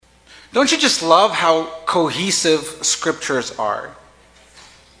Don't you just love how cohesive scriptures are?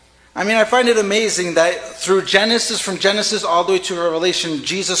 I mean, I find it amazing that from Genesis all the way to Revelation,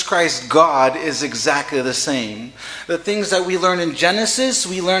 Jesus Christ, God, is exactly the same. The things that we learn in Genesis,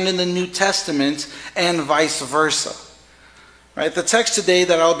 we learn in the New Testament, and vice versa. Right? The text today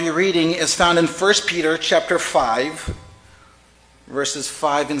that I'll be reading is found in 1 Peter chapter 5, verses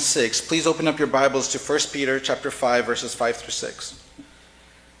 5 and 6. Please open up your Bibles to 1 Peter chapter 5, verses 5 through 6.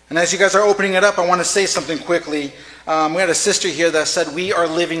 And as you guys are opening it up, I want to say something quickly. We had a sister here that said, we are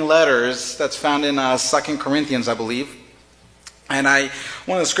living letters. That's found in 2 Corinthians, I believe. And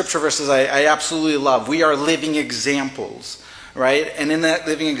one of the scripture verses I absolutely love. We are living examples, right? And in that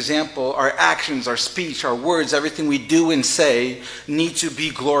living example, our actions, our speech, our words, everything we do and say need to be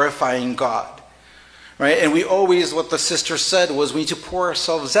glorifying God, right? And we always, what the sister said was, we need to pour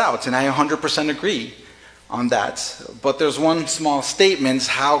ourselves out. And I 100% agree on that. But there's one small statement: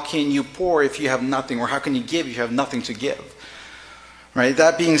 how can you pour if you have nothing? Or how can you give if you have nothing to give? Right?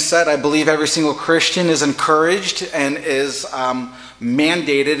 That being said, I believe every single Christian is encouraged and is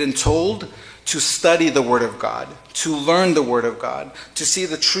mandated and told to study the Word of God, to learn the Word of God, to see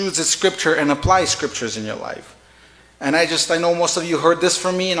the truths of Scripture and apply Scriptures in your life. And I know most of you heard this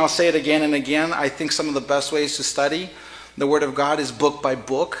from me, and I'll say it again and again. I think some of the best ways to study the Word of God is book by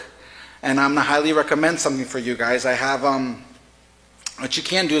book. And I'm going to highly recommend something for you guys. I have, what you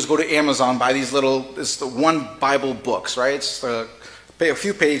can do is go to Amazon, buy these it's the one Bible books, right? It's a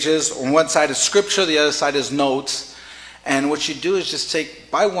few pages. On one side is scripture, the other side is notes. And what you do is just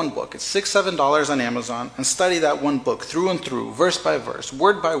buy one book. It's $6, $7 on Amazon, and study that one book through and through, verse by verse,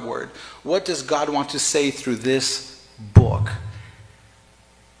 word by word. What does God want to say through this book?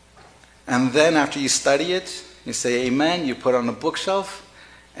 And then after you study it, you say amen, you put it on the bookshelf,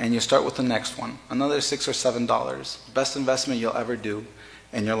 and you start with the next one. Another $6 or $7. Best investment you'll ever do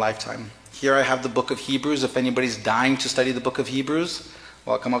in your lifetime. Here I have the book of Hebrews. If anybody's dying to study the book of Hebrews,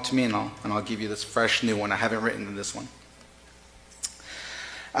 well, come up to me and I'll give you this fresh new one. I haven't written in this one.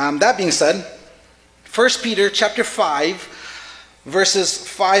 That being said, 1 Peter chapter 5, verses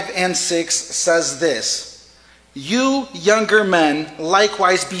 5 and 6 says this: You younger men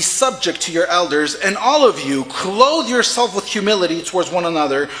likewise be subject to your elders, and all of you clothe yourself with humility towards one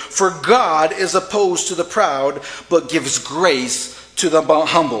another, for God is opposed to the proud, but gives grace to the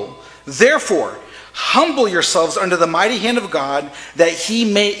humble. Therefore, humble yourselves under the mighty hand of God, that he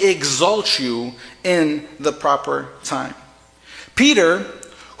may exalt you in the proper time. Peter,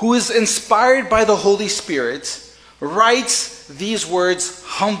 who is inspired by the Holy Spirit, writes these words,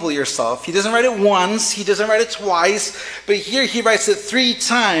 humble yourself. He doesn't write it once, he doesn't write it twice, but here he writes it 3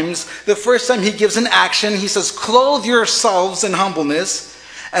 times. The first time he gives an action, he says, clothe yourselves in humbleness.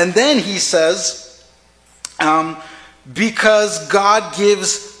 And then he says, because God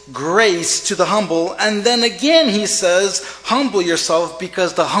gives grace to the humble. And then again he says, humble yourself,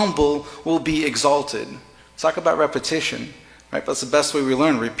 because the humble will be exalted. Talk about repetition, right? That's the best way we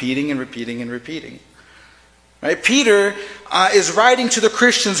learn, repeating and repeating and repeating. Right? Peter is writing to the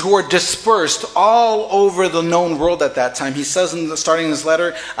Christians who are dispersed all over the known world at that time. He says starting his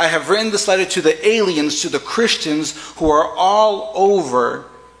letter, I have written this letter to the aliens, to the Christians who are all over.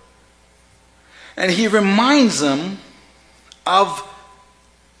 And he reminds them of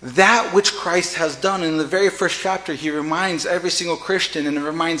that which Christ has done. In the very first chapter, he reminds every single Christian, and it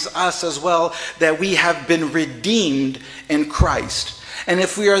reminds us as well, that we have been redeemed in Christ. And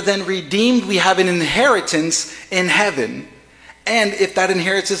if we are then redeemed, we have an inheritance in heaven. And if that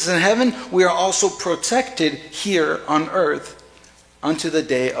inheritance is in heaven, we are also protected here on earth unto the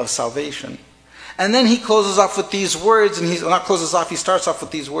day of salvation. And then he closes off with these words, and he starts off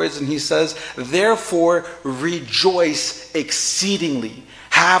with these words, and he says, therefore rejoice exceedingly,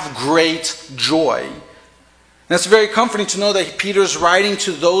 have great joy. And it's very comforting to know that Peter's writing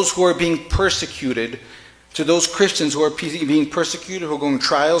to those who are being persecuted, to those Christians who are being persecuted, who are going through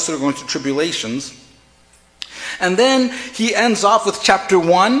trials, who are going through tribulations. And then he ends off with chapter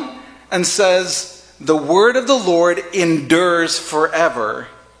 1 and says, the word of the Lord endures forever.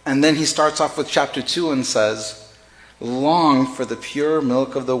 And then he starts off with chapter 2 and says, long for the pure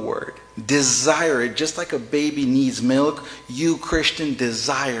milk of the word. Desire it, just like a baby needs milk, you Christian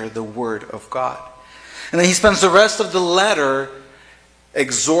desire the word of God. And then he spends the rest of the letter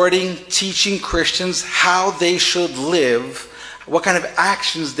exhorting, teaching Christians how they should live, what kind of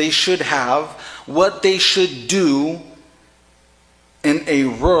actions they should have, what they should do in a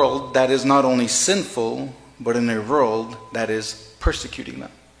world that is not only sinful, but in a world that is persecuting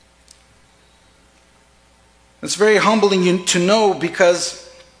them. It's very humbling to know, because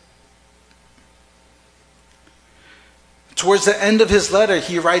Towards the end of his letter,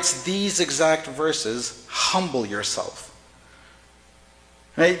 he writes these exact verses, humble yourself.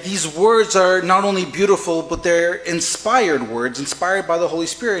 Right? These words are not only beautiful, but they're inspired words, inspired by the Holy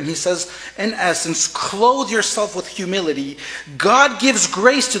Spirit. And he says, in essence, clothe yourself with humility. God gives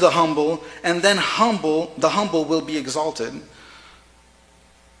grace to the humble, and then the humble will be exalted.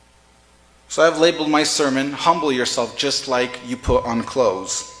 So I've labeled my sermon, humble yourself just like you put on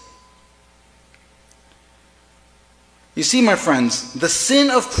clothes. You see, my friends, the sin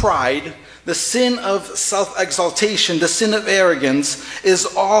of pride, the sin of self-exaltation, the sin of arrogance is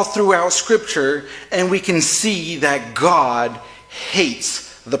all throughout Scripture, and we can see that God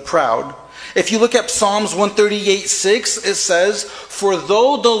hates the proud. If you look at Psalms 138:6, it says, "For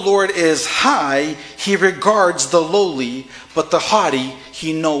though the Lord is high, he regards the lowly, but the haughty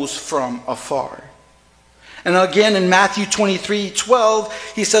he knows from afar." And again in Matthew 23:12,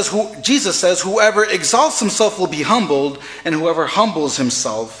 Jesus says, "Whoever exalts himself will be humbled, and whoever humbles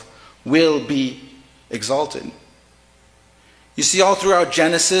himself will be exalted." You see, all throughout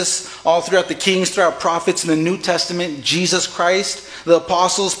Genesis, all throughout the kings, throughout prophets in the New Testament, Jesus Christ, the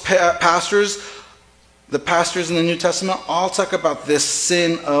apostles, pastors, the pastors in the New Testament, all talk about this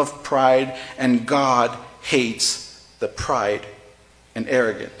sin of pride, and God hates the pride and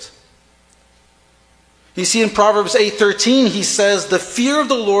arrogant. You see, in Proverbs 8:13, he says, "The fear of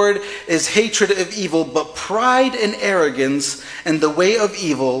the Lord is hatred of evil, but pride and arrogance and the way of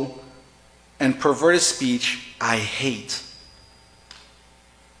evil and perverted speech I hate."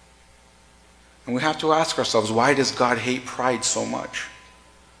 And we have to ask ourselves, why does God hate pride so much?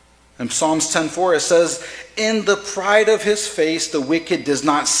 In Psalms 10:4 it says, "In the pride of his face the wicked does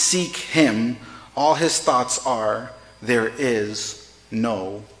not seek him. All his thoughts are, there is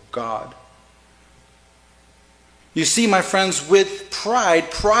no God." You see, my friends, with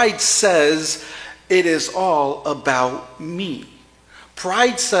pride says it is all about me.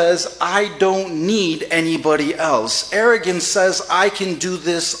 Pride says I don't need anybody else. Arrogance says I can do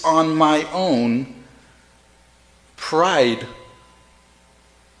this on my own. Pride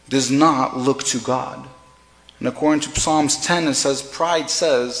does not look to God. And according to Psalms 10, it says, pride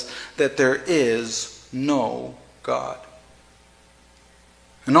says that there is no God.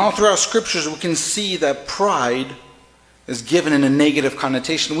 And all throughout scriptures we can see that pride is given in a negative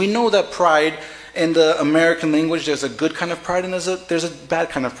connotation. We know that pride in the American language, there's a good kind of pride and there's a bad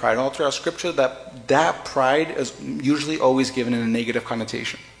kind of pride. All throughout scripture, that pride is usually always given in a negative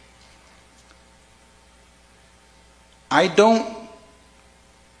connotation. I don't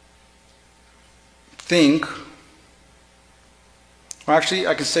think, or actually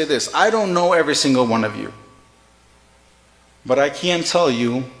I can say this, I don't know every single one of you. But I can tell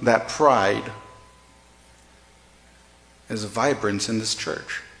you that pride is vibrant in this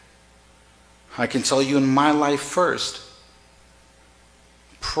church. I can tell you in my life first,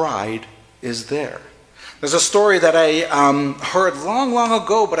 pride is there. There's a story that I heard long, long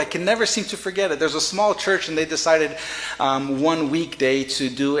ago, but I can never seem to forget it. There's a small church, and they decided one weekday to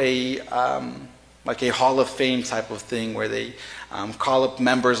do like a Hall of Fame type of thing where they call up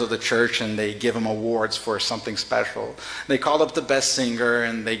members of the church and they give them awards for something special. They called up the best singer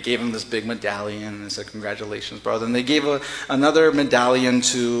and they gave him this big medallion and they said, "Congratulations, brother." And they gave another medallion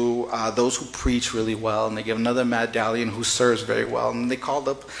to those who preach really well, and they gave another medallion who serves very well. And they called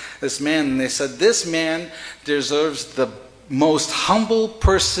up this man and they said, "This man deserves the most humble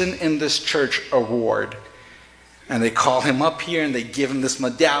person in this church award." And they call him up here and they give him this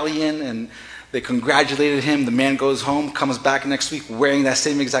medallion and they congratulated him. The man goes home, comes back next week wearing that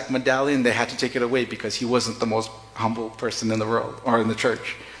same exact medallion. They had to take it away because he wasn't the most humble person in the world or in the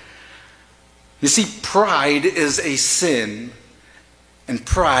church. You see, pride is a sin, and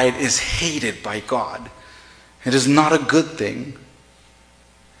pride is hated by God. It is not a good thing.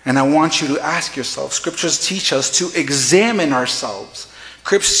 And I want you to ask yourself, scriptures teach us to examine ourselves.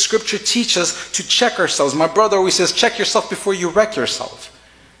 Scripture teaches us to check ourselves. My brother always says, check yourself before you wreck yourself.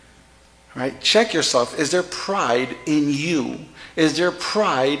 Right? Check yourself. Is there pride in you? Is there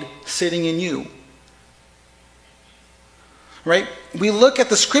pride sitting in you? Right? We look at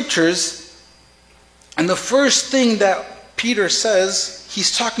the scriptures, and the first thing that Peter says,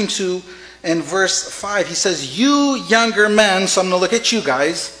 he's talking to in verse 5. He says, "You younger men," so I'm going to look at you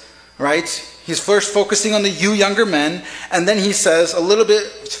guys, right? He's first focusing on the you younger men, and then he says,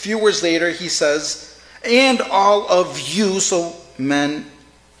 a few words later, he says, "And all of you," so men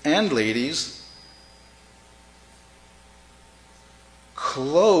and ladies,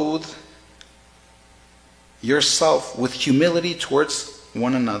 "clothe yourself with humility towards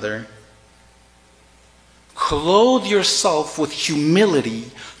one another." Clothe yourself with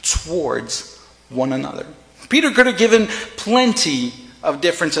humility towards one another. Peter could have given plenty of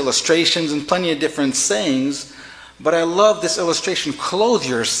different illustrations and plenty of different sayings, but I love this illustration, clothe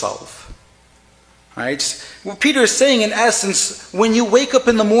yourself. Right? What Peter is saying, in essence, when you wake up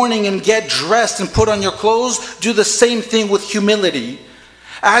in the morning and get dressed and put on your clothes, do the same thing with humility.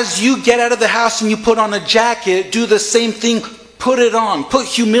 As you get out of the house and you put on a jacket, do the same thing, put it on. Put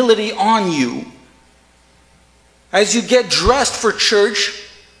humility on you. As you get dressed for church,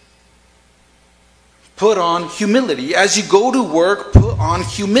 put on humility. As you go to work, put on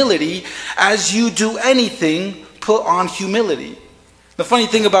humility. As you do anything, put on humility. The funny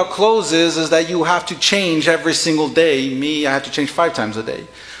thing about clothes is that you have to change every single day. Me, I have to change 5 times a day.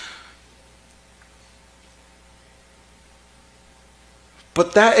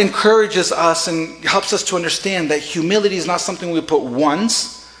 But that encourages us and helps us to understand that humility is not something we put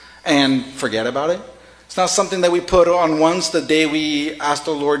once and forget about it. It's not something that we put on once the day we asked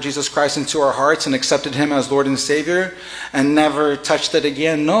the Lord Jesus Christ into our hearts and accepted Him as Lord and Savior and never touched it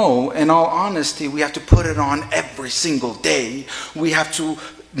again. No, in all honesty, we have to put it on every single day. We have to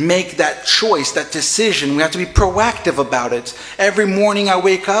make that choice, that decision. We have to be proactive about it. Every morning I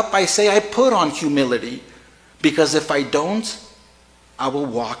wake up, I say I put on humility. Because if I don't, I will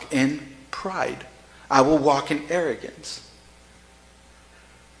walk in pride. I will walk in arrogance.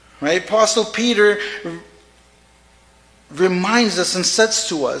 Right? Apostle Peter reminds us and says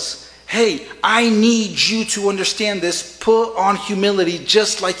to us, hey, I need you to understand this. Put on humility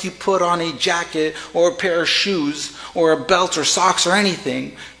just like you put on a jacket or a pair of shoes or a belt or socks or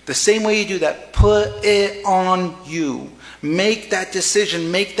anything. The same way you do that, put it on you. Make that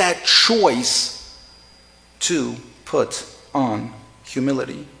decision, make that choice to put on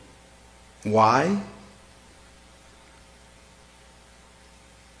humility. Why?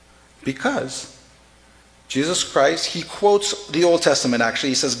 Because Jesus Christ, He quotes the Old Testament actually.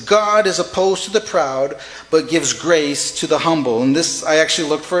 He says, God is opposed to the proud, but gives grace to the humble. And this, I actually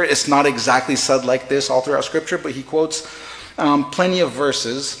looked for it. It's not exactly said like this all throughout Scripture, but he quotes plenty of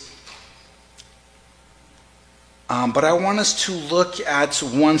verses. But I want us to look at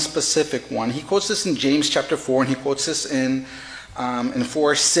one specific one. He quotes this in James chapter 4, and he quotes this in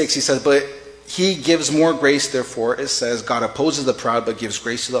 4:6. He says, but He gives more grace, therefore, it says, God opposes the proud, but gives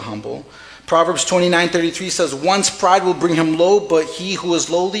grace to the humble. Proverbs 29:33 says, once pride will bring him low, but he who is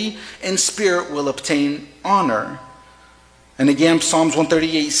lowly in spirit will obtain honor. And again, Psalms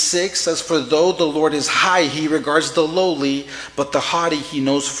 138:6 says, for though the Lord is high, He regards the lowly, but the haughty He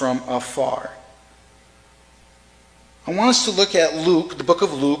knows from afar. I want us to look at Luke, the book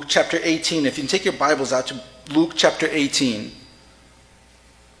of Luke, chapter 18. If you can take your Bibles out to Luke chapter 18.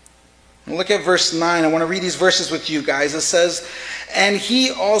 Look at verse 9. I want to read these verses with you guys. It says, and He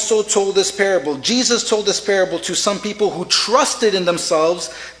also told this parable. Jesus told this parable to some people who trusted in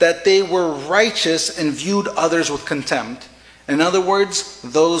themselves that they were righteous and viewed others with contempt. In other words,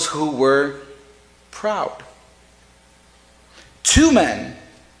 those who were proud. 2 men,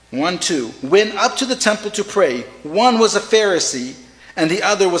 2, went up to the temple to pray. One was a Pharisee, and the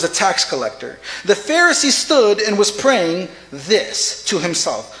other was a tax collector. The Pharisee stood and was praying this to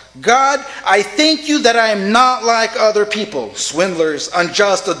himself. God, I thank you that I am not like other people, swindlers,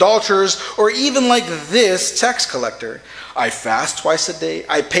 unjust, adulterers, or even like this tax collector. I fast twice a day.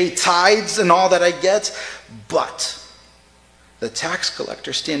 I pay tithes and all that I get. But the tax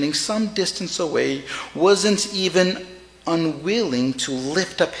collector, standing some distance away, wasn't even unwilling to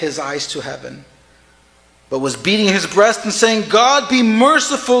lift up his eyes to heaven, but was beating his breast and saying, God, be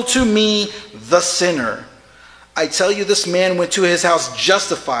merciful to me, the sinner. I tell you, this man went to his house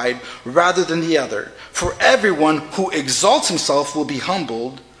justified rather than the other. For everyone who exalts himself will be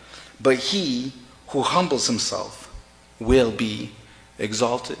humbled, but he who humbles himself will be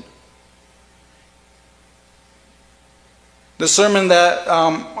exalted. The sermon that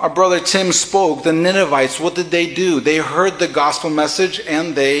our brother Tim spoke, the Ninevites, what did they do? They heard the gospel message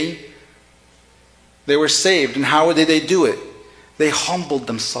and they were saved. And how did they do it? They humbled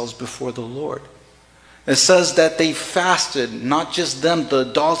themselves before the Lord. It says that they fasted, not just them, the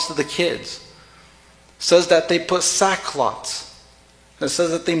adults to the kids. It says that they put sackcloths. It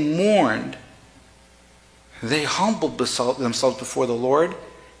says that they mourned. They humbled themselves before the Lord.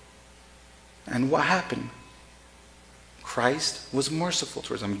 And what happened? Christ was merciful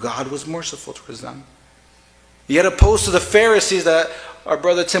towards them. God was merciful towards them. Yet opposed to the Pharisees that our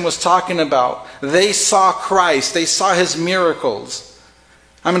brother Tim was talking about, they saw Christ. They saw His miracles.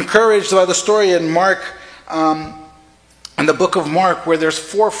 I'm encouraged by the story in Mark, in the book of Mark, where there's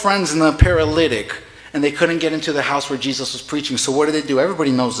 4 friends and a paralytic, and they couldn't get into the house where Jesus was preaching. So what did they do?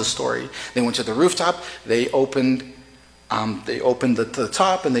 Everybody knows the story. They went to the rooftop. They opened the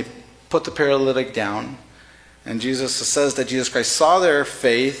top, and they put the paralytic down. And Jesus says that Jesus Christ saw their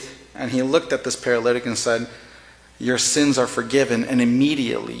faith, and he looked at this paralytic and said, your sins are forgiven. And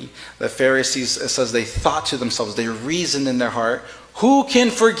immediately the Pharisees, it says they thought to themselves, they reasoned in their heart, who can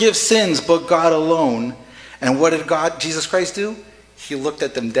forgive sins but God alone? And what did Jesus Christ do? He looked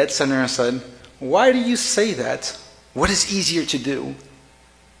at them dead center and said, why do you say that? What is easier to do?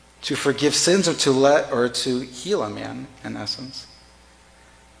 To forgive sins or to heal a man, in essence?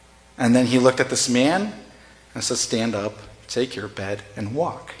 And then he looked at this man and said, stand up, take your bed, and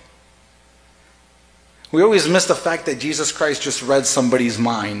walk. We always miss the fact that Jesus Christ just read somebody's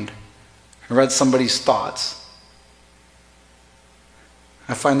mind, read somebody's thoughts.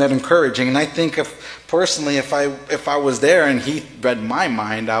 I find that encouraging, and I think personally, if I was there and he read my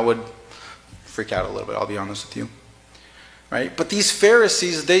mind, I would freak out a little bit, I'll be honest with you. Right? But these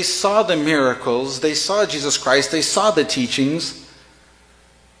Pharisees, they saw the miracles, they saw Jesus Christ, they saw the teachings,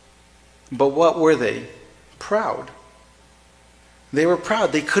 but what were they? Proud. They were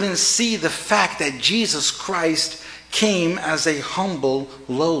proud. They couldn't see the fact that Jesus Christ came as a humble,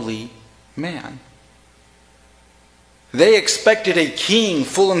 lowly man. They expected a king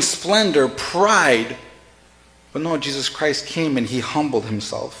full in splendor, pride. But no, Jesus Christ came and he humbled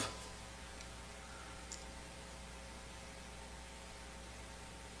himself.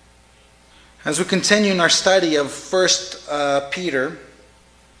 As we continue in our study of 1 Peter,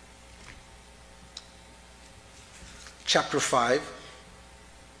 chapter 5,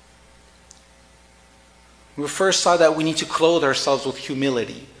 we first saw that we need to clothe ourselves with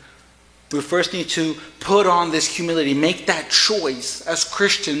humility. We first need to put on this humility, make that choice as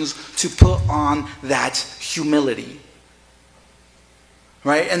Christians to put on that humility.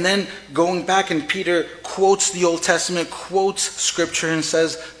 Right? And then going back, and Peter quotes the Old Testament, quotes Scripture, and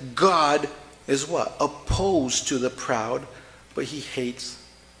says, God is what? Opposed to the proud, but he hates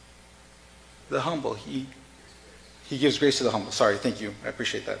the humble. He gives grace to the humble. Sorry, thank you. I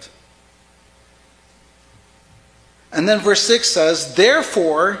appreciate that. And then verse 6 says,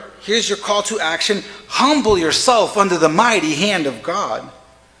 therefore, here's your call to action, humble yourself under the mighty hand of God.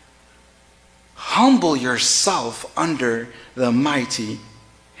 Humble yourself under the mighty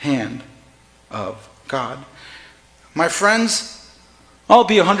hand of God. My friends, I'll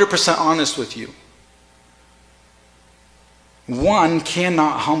be 100% honest with you. One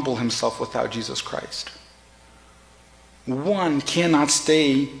cannot humble himself without Jesus Christ. One cannot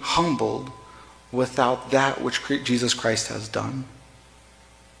stay humbled without that which Jesus Christ has done.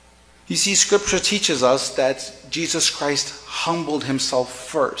 You see, Scripture teaches us that Jesus Christ humbled himself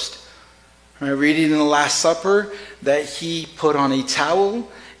first. Right? Reading in the Last Supper that he put on a towel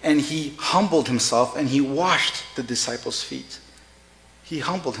and he humbled himself and he washed the disciples' feet. He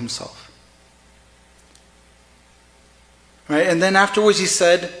humbled himself. Right? And then afterwards he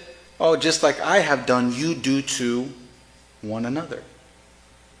said, oh, just like I have done, you do to one another.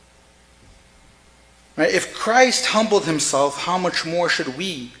 Right? If Christ humbled himself, how much more should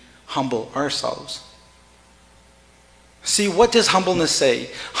we humble ourselves? See, what does humbleness say?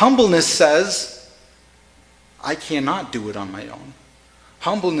 Humbleness says, I cannot do it on my own.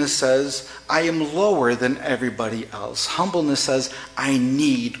 Humbleness says, I am lower than everybody else. Humbleness says, I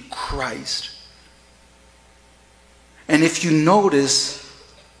need Christ. And if you notice,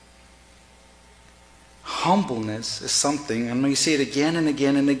 humbleness is something, and we see it again and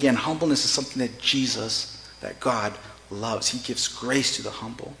again and again, humbleness is something that Jesus, that God loves. He gives grace to the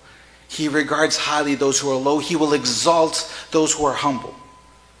humble. He regards highly those who are low. He will exalt those who are humble.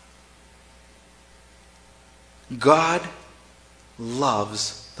 God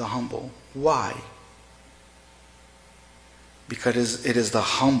loves the humble. Why? Because it is the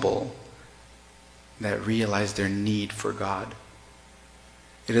humble that realize their need for God.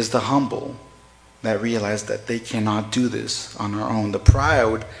 It is the humble that realize that they cannot do this on their own. The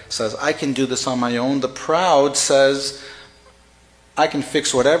proud says, I can do this on my own. The proud says, I can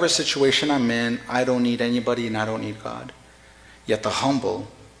fix whatever situation I'm in. I don't need anybody and I don't need God. Yet the humble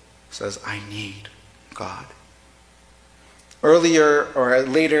says, I need God. Earlier or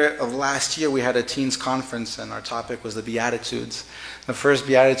later of last year, we had a teens conference and our topic was the Beatitudes. The first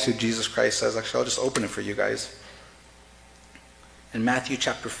Beatitude, Jesus Christ says, actually I'll just open it for you guys. In Matthew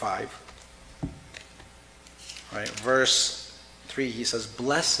chapter 5. Right, verse 3, he says,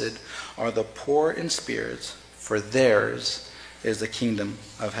 blessed are the poor in spirit, for theirs is the kingdom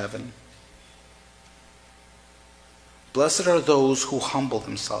of heaven. Blessed are those who humble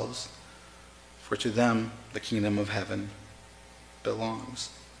themselves, for to them the kingdom of heaven belongs.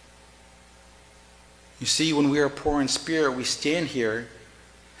 You see, when we are poor in spirit, we stand here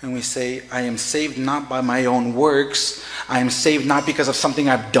and we say, I am saved not by my own works. I am saved not because of something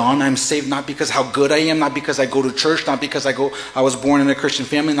I've done. I'm saved not because how good I am, not because I go to church, not because I was born in a Christian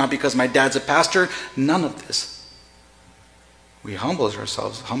family, not because my dad's a pastor. None of this. We humble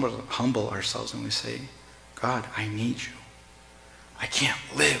ourselves and we say, God, I need you. I can't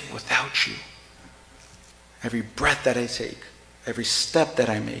live without you. Every breath that I take, every step that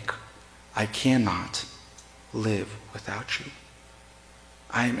I make, I cannot live without you.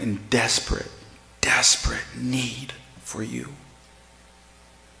 I am in desperate need for you.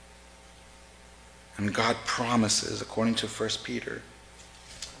 And God promises, according to 1 Peter,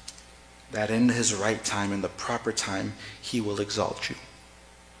 that in his right time, in the proper time, he will exalt you.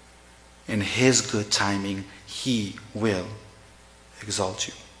 In his good timing, he will exalt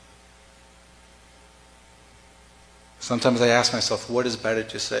you. Sometimes I ask myself, what is better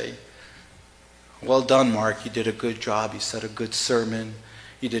to say? Well done, Mark. You did a good job. You said a good sermon.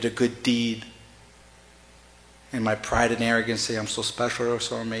 You did a good deed. And my pride and arrogance say I'm so special or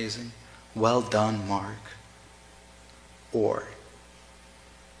so amazing. Well done, Mark. Or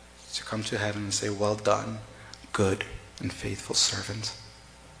to come to heaven and say, well done, good and faithful servant.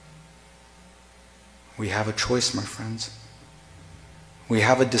 We have a choice, my friends. We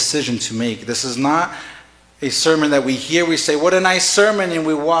have a decision to make. This is not a sermon that we hear, we say, what a nice sermon, and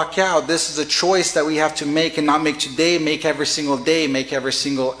we walk out. This is a choice that we have to make, and not make today, make every single day, make every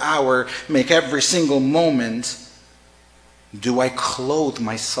single hour, make every single moment. Do I clothe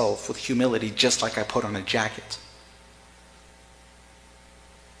myself with humility just like I put on a jacket?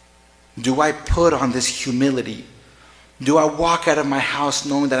 Do I put on this humility? Do I walk out of my house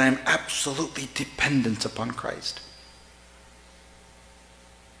knowing that I am absolutely dependent upon Christ?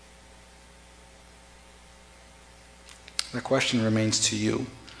 The question remains to you.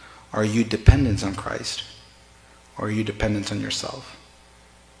 Are you dependent on Christ? Or are you dependent on yourself?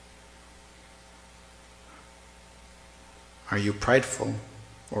 Are you prideful?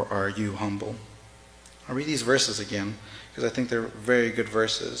 Or are you humble? I'll read these verses again because I think they're very good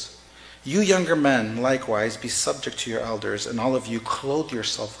verses. You younger men, likewise, be subject to your elders, and all of you clothe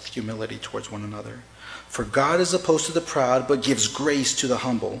yourself with humility towards one another. For God is opposed to the proud, but gives grace to the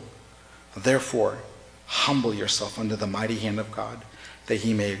humble. Therefore, humble yourself under the mighty hand of God, that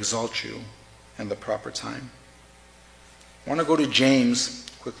he may exalt you in the proper time. I want to go to James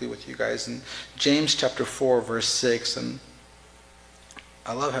quickly with you guys. In James chapter 4, verse 6, and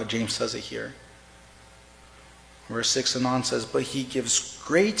I love how James says it here. Verse 6 and on says, but he gives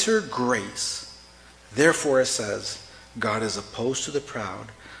greater grace. Therefore it says, God is opposed to the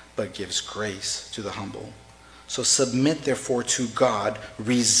proud, but gives grace to the humble. So submit therefore to God,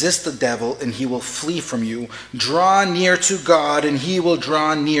 resist the devil, and he will flee from you. Draw near to God, and he will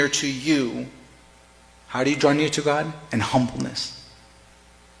draw near to you. How do you draw near to God? In humbleness.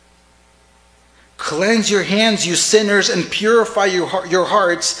 Cleanse your hands, you sinners, and purify your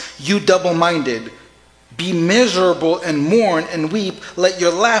hearts, you double-minded. Be miserable and mourn and weep. Let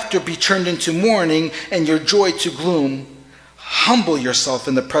your laughter be turned into mourning and your joy to gloom. Humble yourself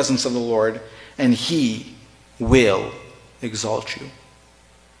in the presence of the Lord, and he will exalt you.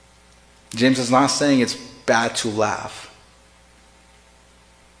 James is not saying it's bad to laugh.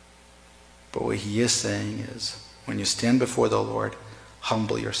 But what he is saying is, when you stand before the Lord,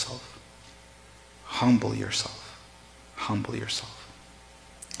 humble yourself. Humble yourself. Humble yourself.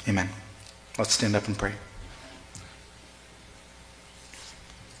 Amen. Let's stand up and pray.